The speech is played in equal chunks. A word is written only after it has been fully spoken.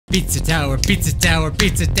Pizza tower, pizza tower,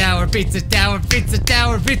 pizza tower, pizza tower, pizza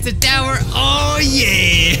tower, pizza tower. Oh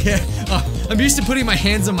yeah! Oh, I'm used to putting my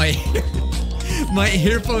hands on my my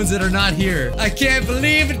earphones that are not here. I can't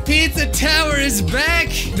believe it, Pizza Tower is back!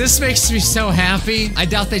 This makes me so happy. I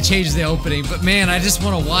doubt they changed the opening, but man, I just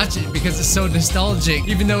want to watch it because it's so nostalgic.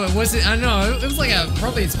 Even though it wasn't, I don't know, it was like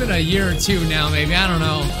probably it's been a year or two now, maybe, I don't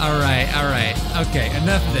know. Alright. Okay,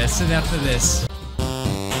 enough of this.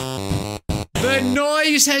 The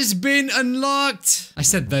noise has been unlocked! I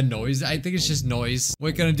said the noise. I think it's just noise. What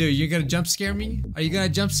you gonna do? You gonna jump scare me? Are you gonna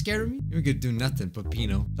jump scare me? You're gonna do nothing,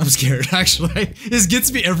 Pepino. I'm scared, actually. This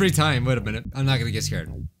gets me every time. Wait a minute. I'm not gonna get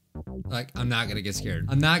scared. Like, I'm not gonna get scared.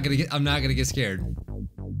 I'm not gonna get scared.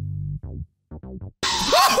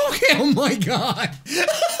 Okay, oh my god!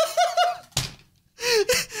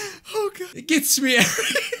 Oh god. It gets me every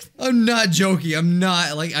I'm not joking. I'm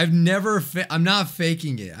not like I'm not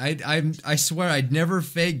faking it. I swear I'd never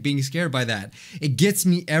fake being scared by that. It gets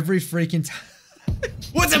me every freaking time.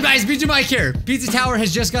 What's up guys, Bijuu Mike here. Pizza Tower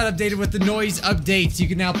has just got updated with the noise updates. You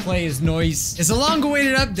can now play as noise. It's a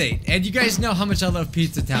long-awaited update, and you guys know how much I love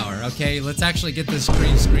Pizza Tower, okay? Let's actually get this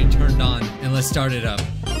green screen turned on, and let's start it up.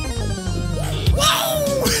 Whoa!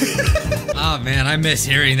 Oh man, I miss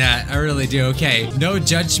hearing that. I really do. Okay, no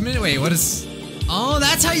judgment. Wait, what is... Oh,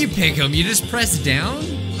 that's how you pick them. You just press down?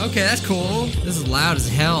 Okay, that's cool. This is loud as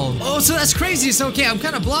hell. Oh, so that's crazy. So, okay, I'm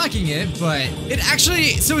kind of blocking it, but it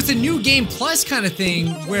actually, so it's a new game plus kind of thing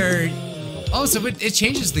where, oh, so it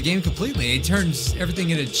changes the game completely. It turns everything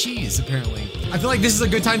into cheese, apparently. I feel like this is a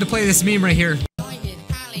good time to play this meme right here.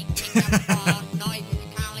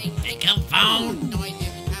 Pick up phone.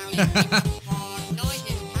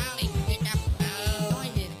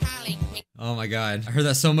 Oh my god, I heard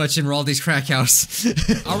that so much in Raldi's Crack House.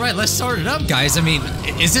 Alright, let's start it up, guys. I mean,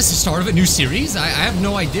 is this the start of a new series? I have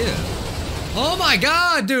no idea. Oh my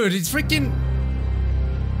god, dude, it's freaking...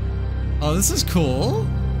 Oh, this is cool.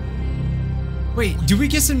 Wait, do we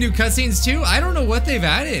get some new cutscenes too? I don't know what they've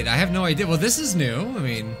added. I have no idea. Well, this is new. I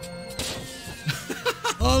mean...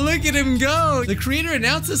 Oh, look at him go! The creator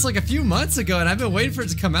announced this like a few months ago, and I've been waiting for it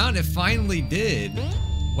to come out, and it finally did.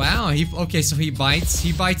 Wow, okay, so he bites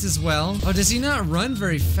as well. Oh, does he not run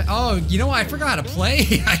very fast? Oh, you know what, I forgot how to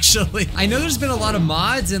play, actually. I know there's been a lot of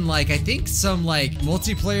mods and like, I think some like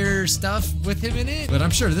multiplayer stuff with him in it, but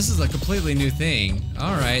I'm sure this is a completely new thing.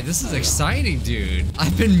 All right, this is exciting, dude.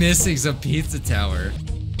 I've been missing some Pizza Tower.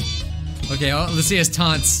 Okay, oh, let's see his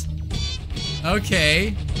taunts.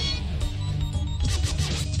 Okay.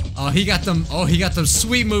 Oh, he got them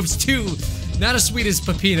sweet moves too. Not as sweet as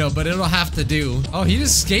Pepino, but it'll have to do. Oh, he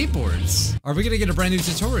just skateboards. Are we gonna get a brand new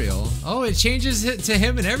tutorial? Oh, it changes it to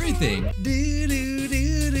him and everything.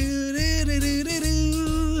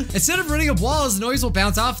 Instead of running up walls, noise will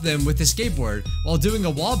bounce off them with the skateboard. While doing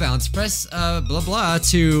a wall bounce, press blah blah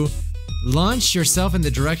to launch yourself in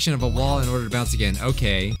the direction of a wall in order to bounce again.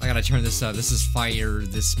 Okay, I gotta turn this up. This is fire,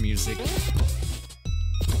 this music.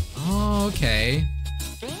 Oh, okay.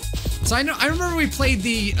 So I remember we played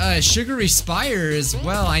the Sugary Spire as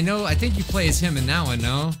well. I think you play as him in that one,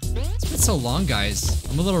 no? It's been so long, guys.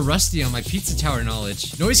 I'm a little rusty on my Pizza Tower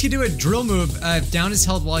knowledge. Noise can do a drill move if down is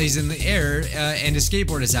held while he's in the air and his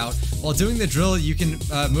skateboard is out. While doing the drill, you can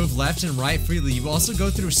move left and right freely. You also go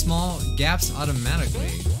through small gaps automatically.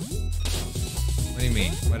 What do you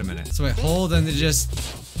mean? Wait a minute. So wait, hold and then just...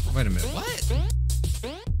 Wait a minute, what?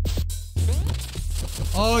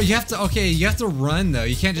 Oh, you have to run though.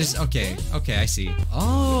 You can't just, okay, I see.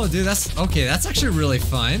 Oh, dude, that's actually really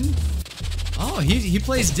fun. Oh, he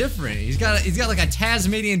plays different. He's got like a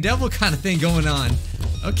Tasmanian devil kind of thing going on.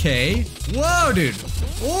 Okay. Whoa, dude.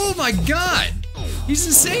 Oh my god. He's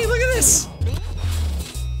insane. Look at this.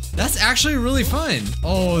 That's actually really fun.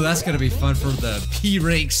 Oh, that's gonna be fun for the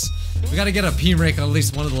P-Rakes. We gotta get a P-Rake on at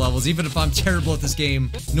least one of the levels, even if I'm terrible at this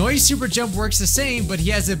game. Noise Super Jump works the same, but he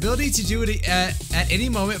has the ability to do it at any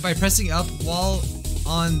moment by pressing up while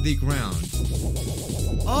on the ground.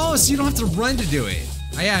 Oh, so you don't have to run to do it.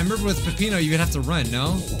 Oh yeah, I remember with Pepino you would have to run,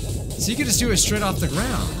 no? So you could just do it straight off the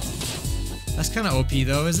ground. That's kind of OP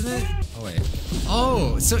though, isn't it? Oh wait.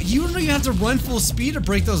 Oh, so you don't know you have to run full speed to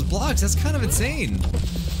break those blocks. That's kind of insane.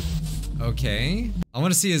 Okay. I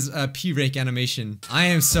want to see his P-Rake animation. I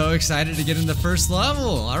am so excited to get in the first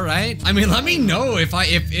level. All right. I mean, let me know if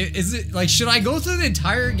is it like, should I go through the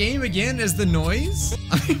entire game again as the noise?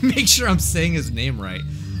 I mean, make sure I'm saying his name right.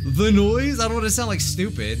 The noise? I don't want to sound like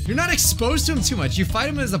stupid. You're not exposed to him too much. You fight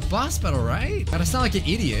him as a boss battle, right? Gotta sound like an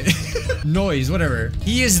idiot. Noise, whatever.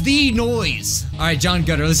 He is the noise. All right, John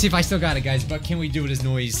Gutter. Let's see if I still got it, guys. But can we do it as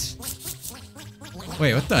noise?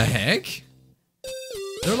 Wait, what the heck?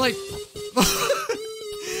 They're like...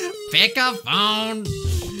 Pick a phone.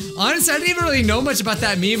 Honestly, I didn't even really know much about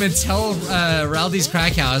that meme until Rowdy's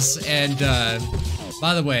Crack House. And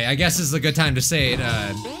by the way, I guess this is a good time to say it.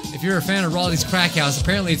 If you're a fan of Rowdy's Crack House,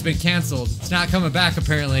 apparently it's been canceled. It's not coming back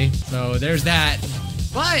apparently. So there's that.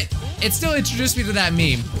 But it still introduced me to that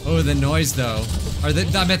meme. Oh, the noise though. Or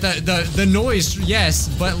I meant the noise, yes,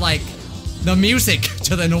 but like the music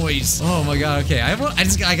to the noise. Oh my god, okay. I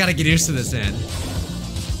gotta get used to this, man.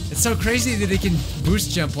 It's so crazy that he can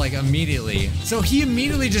boost jump like immediately. So he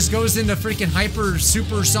immediately just goes into freaking hyper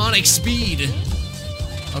supersonic speed.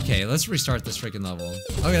 Okay, let's restart this freaking level.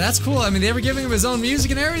 Okay, that's cool. I mean, they were giving him his own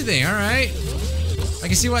music and everything. All right. I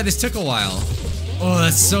can see why this took a while. Oh,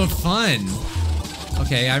 that's so fun.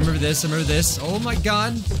 Okay, I remember this. I remember this. Oh my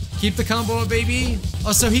god. Keep the combo up, baby.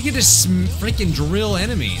 Oh, so he can just freaking drill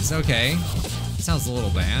enemies. Okay. Sounds a little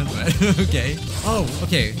bad, but okay. Oh,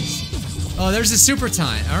 okay. Oh, there's a super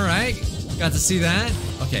time. All right. Got to see that.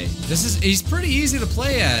 Okay, he's pretty easy to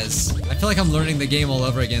play as. I feel like I'm learning the game all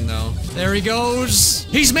over again though. There he goes.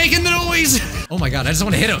 He's making the noise. Oh my god, I just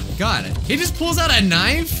want to hit him. God, he just pulls out a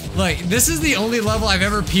knife. Like, this is the only level I've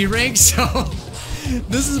ever P-ranked, so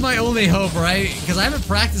this is my only hope, right? Because I haven't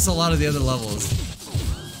practiced a lot of the other levels.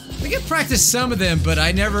 I can practice some of them, but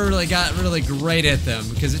I never really got really great at them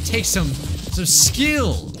because it takes some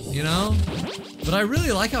skill, you know? But I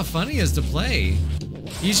really like how fun he is to play.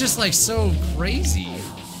 He's just like so crazy.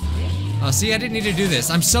 Oh, see, I didn't need to do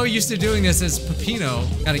this. I'm so used to doing this as Peppino.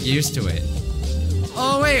 Gotta get used to it.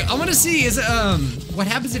 Oh wait, I wanna see, what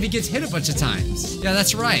happens if he gets hit a bunch of times? Yeah,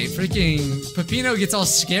 that's right, freaking Peppino gets all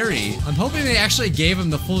scary. I'm hoping they actually gave him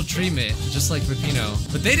the full treatment, just like Peppino.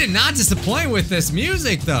 But they did not disappoint with this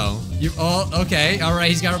music though. Okay, all right,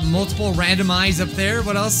 he's got multiple random eyes up there.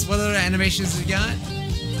 What else, what other animations has he got?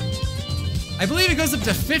 I believe it goes up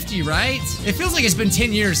to 50, right? It feels like it's been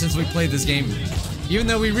 10 years since we played this game. Even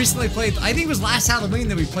though we recently played, I think it was last Halloween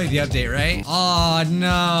that we played the update, right? Oh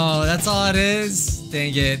no, that's all it is?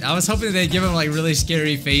 Dang it. I was hoping they'd give him like really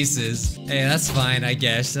scary faces. Hey, that's fine, I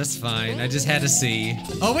guess. That's fine. I just had to see.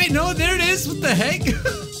 Oh wait, no, there it is. What the heck?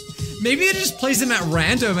 Maybe it just plays him at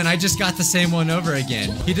random and I just got the same one over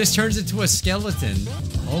again. He just turns into a skeleton.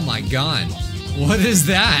 Oh my god. What is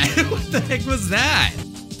that? What the heck was that?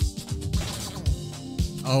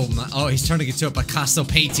 Oh my, oh, he's turning into a Picasso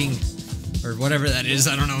painting. Or whatever that is,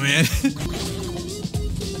 I don't know, man.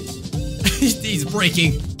 He's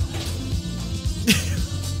breaking.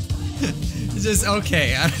 It's just,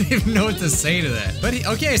 okay, I don't even know what to say to that. But,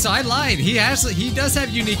 okay, so I lied. He does have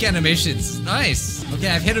unique animations. Nice. Okay,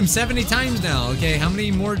 I've hit him 70 times now. Okay, how many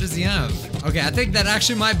more does he have? Okay, I think that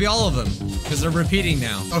actually might be all of them. Because they're repeating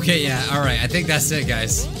now. Okay, yeah, alright, I think that's it,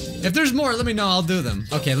 guys. If there's more, let me know, I'll do them.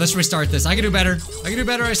 Okay, let's restart this. I can do better. I can do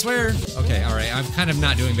better, I swear. Okay, all right, I'm kind of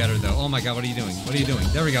not doing better though. Oh my god, what are you doing? What are you doing?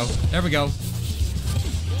 There we go. There we go.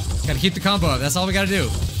 Gotta keep the combo up. That's all we gotta do.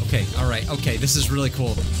 Okay, all right. Okay, this is really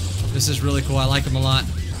cool. This is really cool. I like him a lot.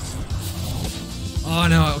 Oh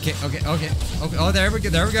no, okay. Oh, there we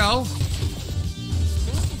go. There we go.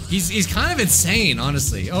 He's kind of insane,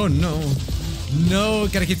 honestly. Oh no. No,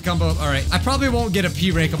 gotta keep the combo up. All right, I probably won't get a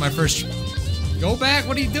P rank on my first. Go back,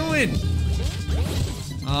 what are you doing?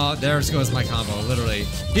 Oh, there goes my combo, literally.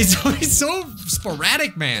 He's so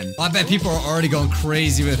sporadic, man. I bet people are already going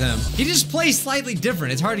crazy with him. He just plays slightly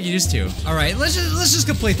different. It's hard to get used to. All right, let's just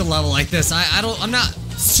complete the level like this. I'm not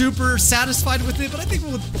super satisfied with it, but I think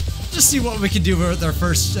we'll just see what we can do with our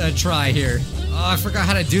first try here. Oh, I forgot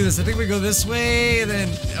how to do this. I think we go this way, then,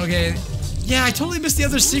 okay. Yeah, I totally missed the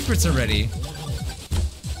other secrets already.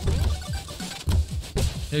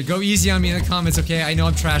 Here, go easy on me in the comments, okay? I know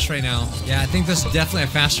I'm trash right now. Yeah, I think there's definitely a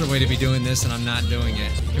faster way to be doing this, and I'm not doing it.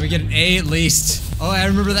 Can we get an A at least? Oh, I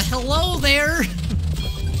remember the hello there!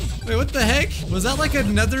 Wait, what the heck? Was that like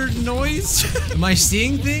another noise? Am I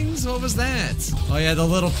seeing things? What was that? Oh yeah, the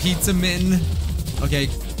little pizza mitten. Okay.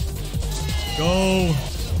 Go!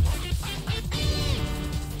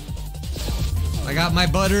 I got my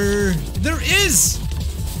butter. There is!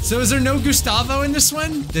 So is there no Gustavo in this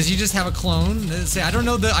one? Does he just have a clone? See, I don't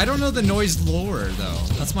know the noise lore though.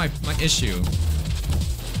 That's my issue.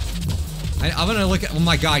 I'm gonna look at. Oh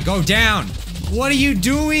my god, go down! What are you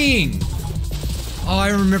doing? Oh, I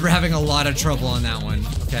remember having a lot of trouble on that one.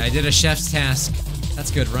 Okay, I did a chef's task. That's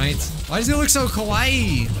good, right? Why does it look so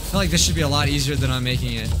kawaii? I feel like this should be a lot easier than I'm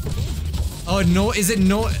making it. Oh no, is it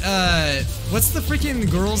no? What's the freaking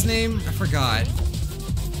girl's name? I forgot.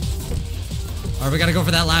 Alright, we gotta go for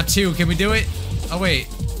that lap 2. Can we do it? Oh wait,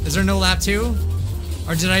 is there no lap 2?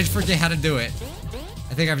 Or did I forget how to do it?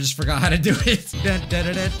 I think I just forgot how to do it.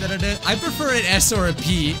 I prefer an S or a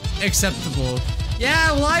P. Acceptable.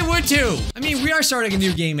 Yeah, well, I would too. I mean, we are starting a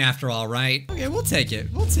new game after all, right? Okay, we'll take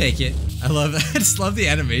it. We'll take it. I just love the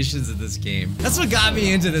animations of this game. That's what got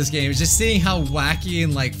me into this game, is just seeing how wacky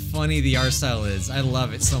and like funny the art style is. I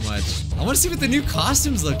love it so much. I want to see what the new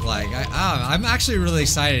costumes look like. I'm actually really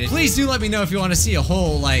excited. Please do let me know if you want to see a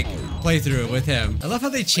whole like playthrough with him. I love how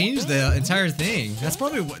they changed the entire thing. That's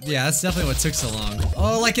probably what, yeah, that's definitely what took so long.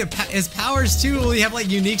 Oh, like his powers too. Will he have like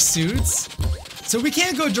unique suits? So we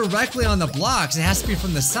can't go directly on the blocks. It has to be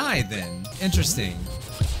from the side then. Interesting.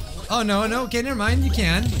 Oh, no, no. Okay, never mind. You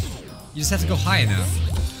can. You just have to go high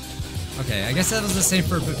enough. Okay, I guess that was the same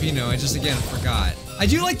for Peppino. I just, again, forgot. I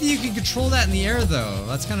do like that you can control that in the air, though.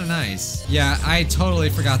 That's kind of nice. Yeah, I totally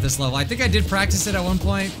forgot this level. I think I did practice it at one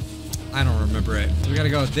point. I don't remember it. We gotta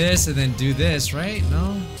go this and then do this, right?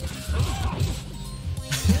 No?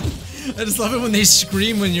 I just love it when they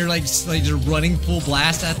scream when you're like just running full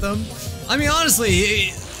blast at them. I mean,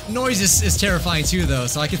 honestly, noise is terrifying too, though,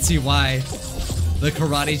 so I can see why. The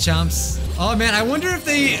karate chomps. Oh man, I wonder if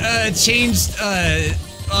they changed,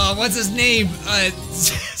 what's his name?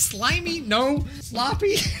 Slimy? No?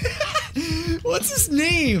 Sloppy? What's his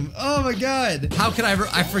name? Oh my god. How could I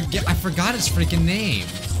forgot his freaking name.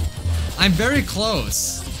 I'm very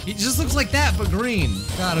close. He just looks like that, but green.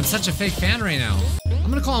 God, I'm such a fake fan right now. I'm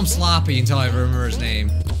gonna call him Sloppy until I remember his name.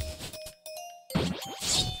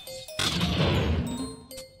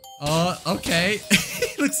 Okay.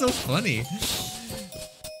 He looks so funny.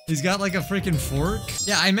 He's got like a freaking fork.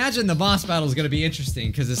 Yeah, I imagine the boss battle is gonna be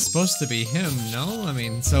interesting because it's supposed to be him, no? I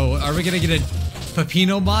mean, so are we gonna get a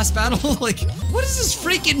Peppino boss battle? Like, what is his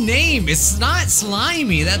freaking name? It's not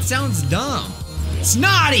Slimy. That sounds dumb.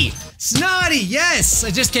 Snotty! Snotty! Yes!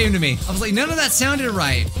 It just came to me. I was like, none of that sounded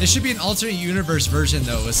right. There should be an alternate universe version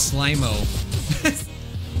though with Slimo.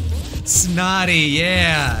 Snotty,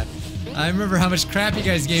 yeah. I remember how much crap you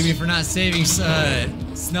guys gave me for not saving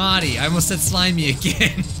Snotty. I almost said Slimy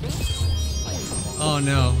again. Oh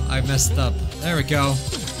no, I messed up. There we go.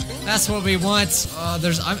 That's what we want.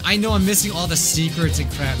 I know I'm missing all the secrets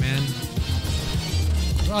and crap, man.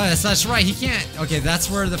 Oh, that's right, he can't. Okay,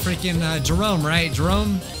 that's where the freaking Jerome, right?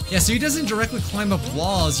 Jerome? Yeah, so he doesn't directly climb up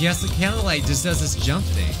walls. He has to kind of like just does this jump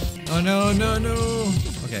thing. Oh no, no, no.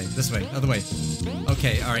 Okay, this way, other way.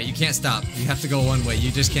 Okay, alright, you can't stop. You have to go one way.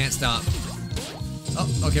 You just can't stop. Oh,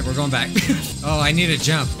 okay, we're going back. Oh, I need a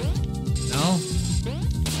jump. No?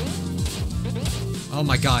 Oh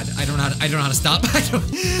my god, I don't know how to stop.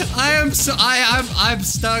 I'm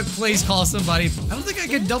stuck. Please call somebody. I don't think I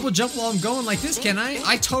can double jump while I'm going like this, can I?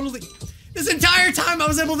 This entire time I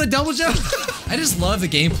was able to double jump. I just love the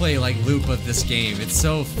gameplay like loop of this game. It's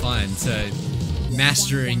so fun to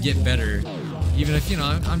master and get better. Even if, you know,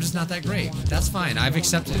 I'm just not that great. That's fine. I've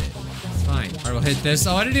accepted it. It's fine. Alright, we'll hit this.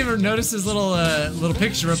 Oh, I didn't even notice his little little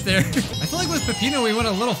picture up there. I feel like with Peppino we went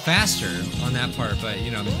a little faster on that part, but you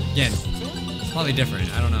know, again, it's probably different.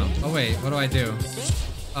 I don't know. Oh wait, what do I do?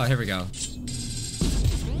 Oh, here we go.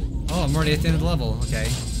 Oh, I'm already at the end of the level. Okay.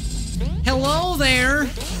 Hello there!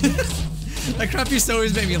 That crap used to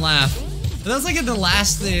always make me laugh. That was like in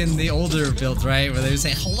the older builds, right? Where they would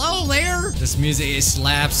say, hello there! This music, it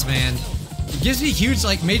slaps, man. It gives me huge,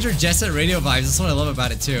 like, major Jet Set Radio vibes. That's what I love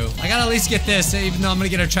about it, too. I gotta at least get this, even though I'm gonna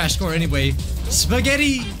get a trash score anyway.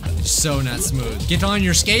 Spaghetti! It's so not smooth. Get on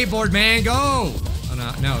your skateboard, man, go! Oh,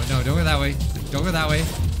 no, no, no, don't go that way. Don't go that way.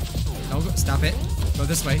 Don't go, stop it. Go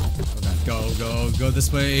this way. Okay. Go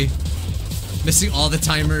this way. Missing all the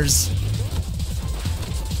timers.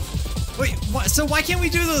 Wait, what? So why can't we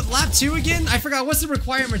do the lap 2 again? I forgot, what's the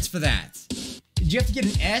requirements for that? Do you have to get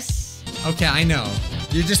an S? Okay, I know.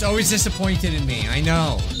 You're just always disappointed in me, I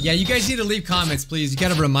know. Yeah, you guys need to leave comments, please. You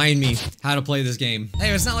gotta remind me how to play this game.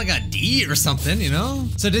 Hey, it's not like a D or something, you know?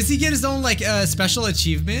 So does he get his own, like, special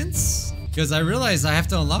achievements? Because I realize I have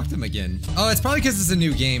to unlock them again. Oh, it's probably because it's a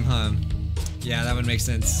new game, huh? Yeah, that would make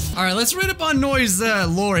sense. Alright, let's read up on Noise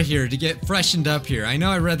lore here to get freshened up here. I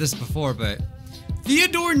know I read this before, but...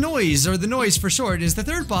 Theodore Noise, or the Noise for short, is the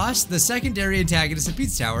third boss, the secondary antagonist of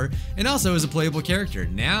Pizza Tower, and also is a playable character.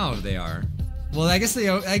 Now they are. Well, I guess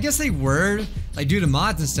they were, like, due to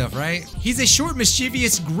mods and stuff, right? He's a short,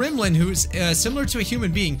 mischievous gremlin who's similar to a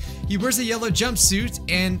human being. He wears a yellow jumpsuit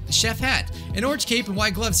and chef hat, an orange cape and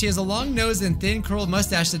white gloves. He has a long nose and thin curled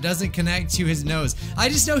mustache that doesn't connect to his nose. I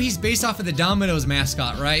just know he's based off of the Domino's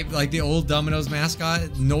mascot, right? Like the old Domino's mascot,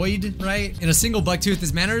 Noid, right? In a single bucktooth,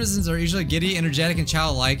 his mannerisms are usually giddy, energetic, and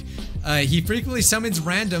childlike. He frequently summons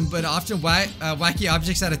random but often wacky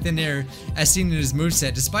objects out of thin air, as seen in his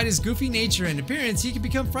moveset. Despite his goofy nature and appearance, he can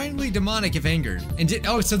become frighteningly demonic if angered. And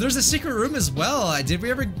oh, so there's a secret room as well. Did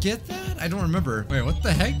we ever get that? I don't remember. Wait, what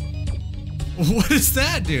the heck? What is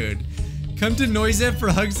that, dude? Come to Noisette for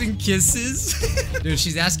hugs and kisses. Dude,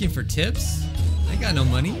 she's asking for tips. I got no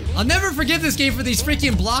money. I'll never forget this game for these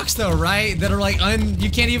freaking blocks though, right? That are like you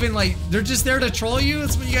can't even like, they're just there to troll you.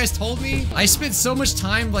 That's what you guys told me. I spent so much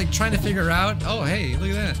time like trying to figure out. Oh, hey, look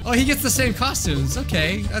at that. Oh, he gets the same costumes.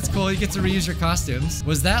 Okay, that's cool. You get to reuse your costumes.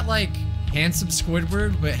 Was that like handsome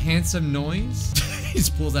Squidward, but handsome Noise? He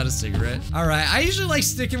just pulls out a cigarette. All right, I usually like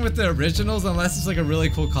sticking with the originals unless it's like a really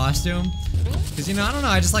cool costume. Cause you know, I don't know,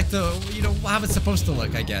 I just like the, you know, how it's supposed to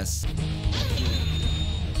look, I guess.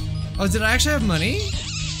 Oh, did I actually have money?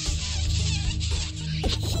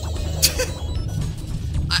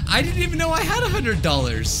 I didn't even know I had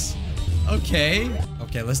 $100. Okay.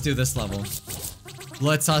 Okay, let's do this level.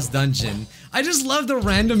 Blood Sauce Dungeon. I just love the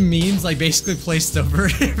random memes like basically placed over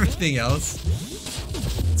everything else.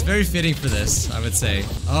 It's very fitting for this, I would say.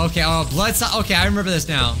 Okay, oh, Blood Sauce. Okay, I remember this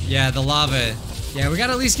now. Yeah, the lava. Yeah, we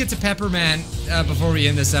gotta at least get to Pepperman before we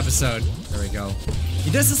end this episode. There we go.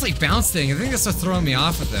 He does this like bounce thing. I think that's what's throwing me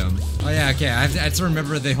off with him. Oh yeah, okay. I have to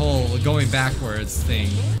remember the whole going backwards thing.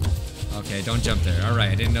 Okay, don't jump there. All right,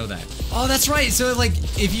 I didn't know that. Oh, that's right. So like,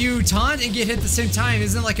 if you taunt and get hit at the same time,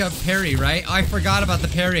 isn't it like a parry, right? I forgot about the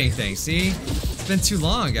parrying thing. See, it's been too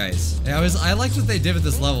long, guys. Yeah, I liked what they did with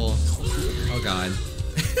this level. Oh God,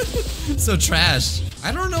 so trash.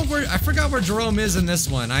 I don't know where. I forgot where Jerome is in this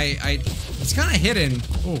one. It's kind of hidden.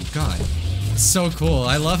 Oh God. So cool.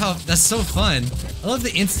 I love how that's so fun. I love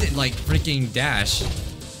the instant like freaking dash.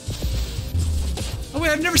 Oh wait,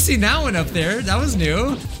 I've never seen that one up there. That was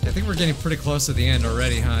new. I think we're getting pretty close to the end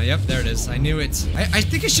already, huh? Yep, there it is. I knew it. I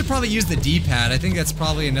think I should probably use the D-pad. I think that's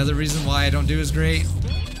probably another reason why I don't do as great.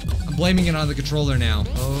 I'm blaming it on the controller now.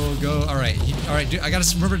 Oh, go. All right. All right, I gotta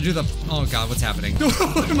remember to do the. Oh God, what's happening?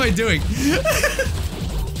 What am I doing?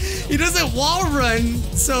 He doesn't wall run,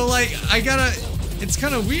 so like I gotta. It's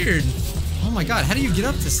kind of weird. Oh my God, how do you get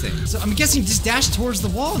up this thing? So I'm guessing just dash towards the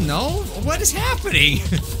wall, no? What is happening?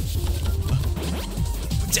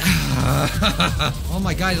 Oh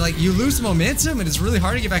my God, like you lose momentum and it's really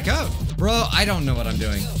hard to get back up. Bro, I don't know what I'm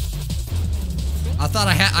doing. I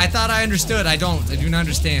thought I understood. I don't. I do not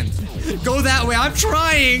understand. Go that way. I'm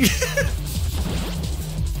trying.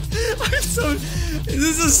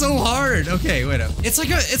 This is so hard. Okay, wait up. It's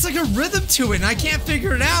like a rhythm to it and I can't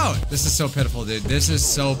figure it out. This is so pitiful, dude. This is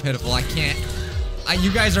so pitiful. I can't.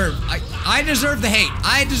 You guys are. I deserve the hate.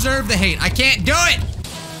 I deserve the hate. I can't do it.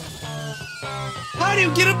 How do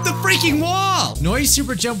you get up the freaking wall? Noise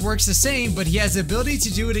super jump works the same, but he has the ability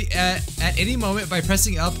to do it at any moment by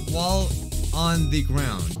pressing up while on the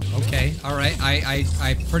ground. Okay, all right.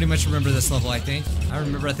 I pretty much remember this level. I think I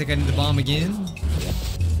need the bomb again.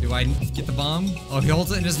 Do I get the bomb? Oh, he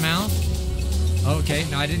holds it in his mouth. Okay,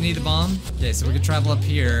 no, I didn't need the bomb. Okay, so we can travel up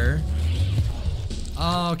here.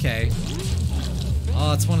 Oh, okay.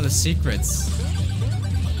 Oh, it's one of the secrets.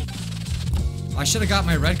 I should have got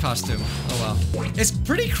my red costume. Oh well. It's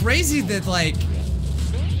pretty crazy that like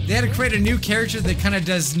they had to create a new character that kind of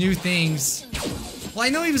does new things. Well, I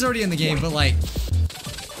know he was already in the game, but like,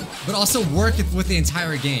 but also work with the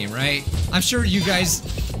entire game, right? I'm sure you guys,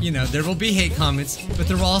 you know, there will be hate comments, but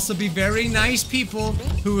there will also be very nice people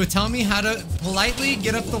who will tell me how to politely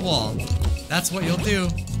get up the wall. That's what you'll do,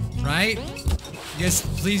 right? You guys,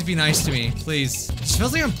 please be nice to me, please. It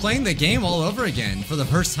feels like I'm playing the game all over again for the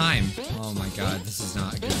first time. Oh my God, this is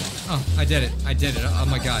not good. Oh, I did it. I did it. Oh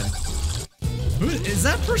my God. Who is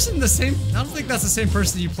that person? The same? I don't think that's the same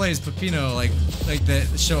person you play as Peppino, like the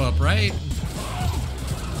show up, right?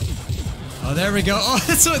 Oh, there we go. Oh,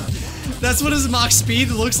 that's what his Mach speed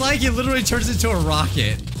looks like. He literally turns into a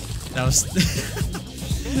rocket. That was.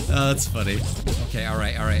 Oh, that's funny. Okay, all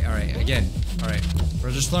right. Again, all right.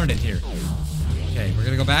 We're just learning here. Okay, we're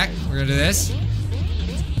gonna go back. We're gonna do this.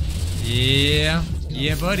 Yeah,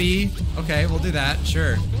 buddy. Okay, we'll do that.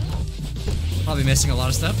 Sure. Probably missing a lot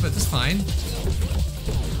of stuff, but that's fine.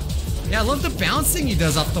 Yeah, I love the bouncing he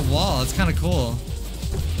does off the wall. It's kind of cool.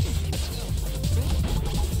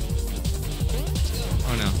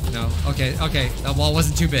 Oh no. Okay. That wall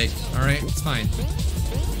wasn't too big. All right, it's fine.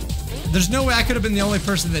 There's no way I could have been the only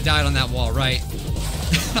person that died on that wall, right?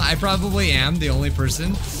 I probably am the only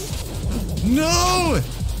person. No!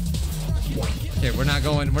 Okay, we're not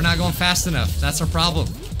going fast enough. That's our problem.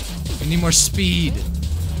 We need more speed.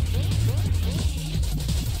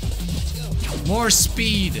 More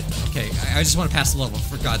speed. Okay, I just want to pass the level,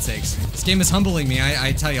 for God's sakes. This game is humbling me,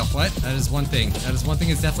 I tell you what. That is one thing. That is one thing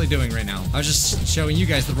it's definitely doing right now. I was just showing you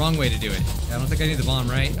guys the wrong way to do it. I don't think I need the bomb,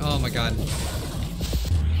 right? Oh my God.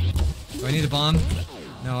 Do I need a bomb?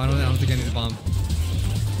 No, I don't think I need a bomb.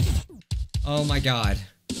 Oh my God.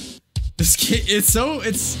 This game, it's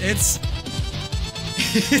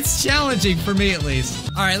It's challenging for me at least.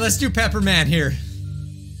 All right, let's do Pepperman here.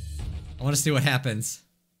 I want to see what happens.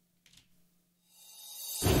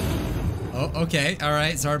 Oh, okay. All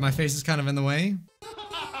right. Sorry, my face is kind of in the way.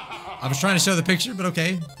 I was trying to show the picture, but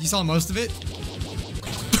okay. You saw most of it.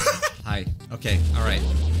 Hi. Okay. All right.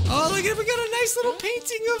 Oh, look at it. We got a nice little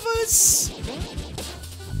painting of us.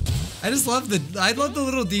 I love the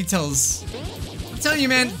little details. I'm telling you,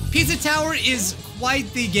 man, Pizza Tower is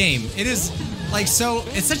quite the game. It is like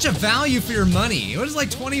it's such a value for your money. What is it, like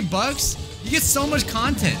 20 bucks? You get so much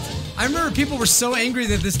content. I remember people were so angry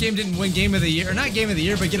that this game didn't win Game of the Year, or not Game of the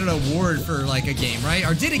Year, but get an award for like a game, right?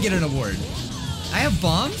 Or did it get an award? I have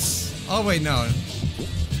bombs? Oh wait, no.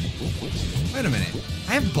 Wait a minute.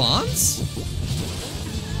 I have bombs?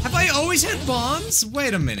 Have I always had bombs?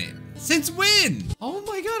 Wait a minute. Since when? Oh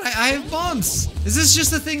my god, I have bombs. Is this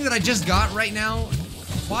just a thing that I just got right now?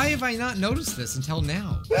 Why have I not noticed this until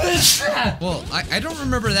now? Well, I don't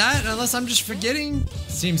remember that unless I'm just forgetting.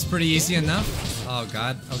 Seems pretty easy enough. Oh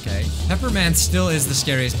god, okay. Pepperman still is the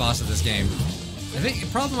scariest boss of this game. I think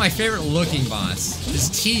probably my favorite looking boss. His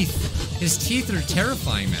teeth are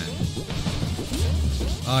terrifying, man.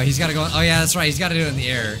 Oh, he's gotta go, oh yeah, that's right, he's gotta do it in the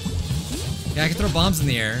air. Yeah, I can throw bombs in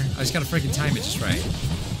the air. I just gotta freaking time it just right.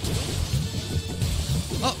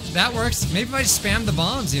 Oh, that works. Maybe if I just spam the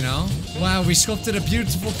bombs, you know? Wow, we sculpted a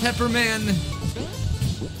beautiful Pepperman.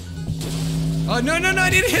 Oh, no, I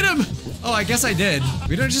didn't hit him! Oh, I guess I did.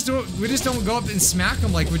 We just don't go up and smack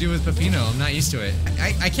him like we do with Peppino. I'm not used to it.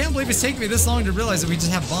 I can't believe it's taken me this long to realize that we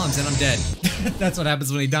just have bombs and I'm dead. That's what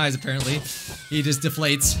happens when he dies, apparently. He just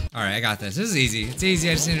deflates. All right, I got this. This is easy. It's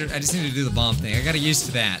easy. I just need to do the bomb thing. I got used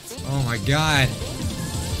to that. Oh my god.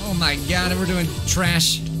 Oh my god, and we're doing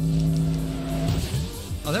trash.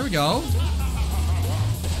 Oh, there we go.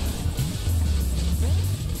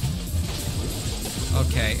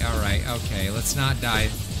 Okay, alright, okay, let's not die.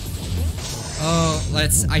 Oh,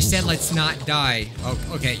 I said let's not die. Oh,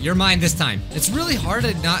 okay, you're mine this time. It's really hard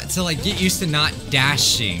to like get used to not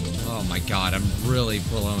dashing. Oh my god, I'm really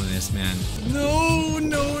blowing this, man. No.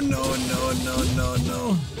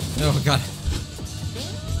 Oh god.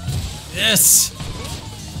 Yes!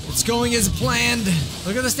 It's going as planned.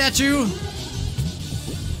 Look at the statue.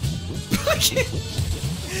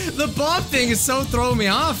 The bomb thing is so throwing me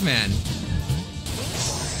off, man.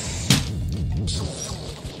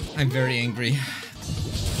 I'm very angry.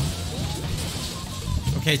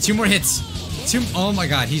 Okay, 2 more hits. Oh my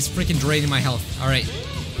god, he's freaking draining my health. Alright.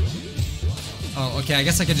 Oh, okay, I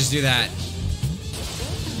guess I could just do that.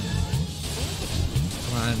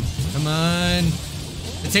 Come on.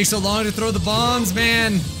 It takes so long to throw the bombs,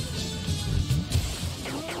 man.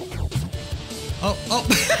 Oh.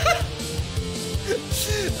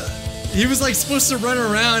 He was like supposed to run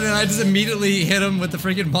around and I just immediately hit him with the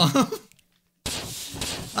freaking bomb.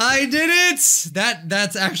 I did it!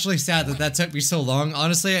 That's actually sad that took me so long.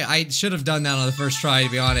 Honestly, I should have done that on the first try, to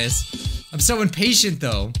be honest. I'm so impatient,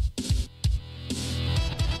 though.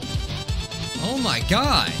 Oh my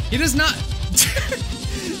god. He does not...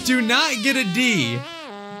 Do not get a D.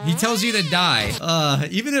 He tells you to die.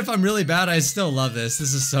 Even if I'm really bad, I still love this.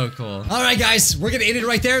 This is so cool. All right, guys, we're gonna end it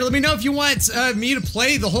right there. Let me know if you want me to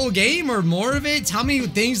play the whole game or more of it. Tell me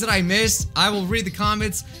things that I missed. I will read the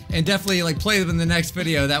comments and definitely like play them in the next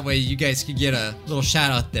video. That way you guys can get a little shout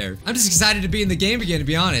out there. I'm just excited to be in the game again, to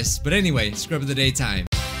be honest. But anyway, scrub of the day time.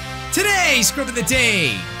 Today, scrub of the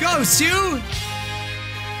day goes to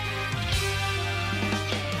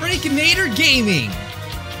Freakinator Gaming.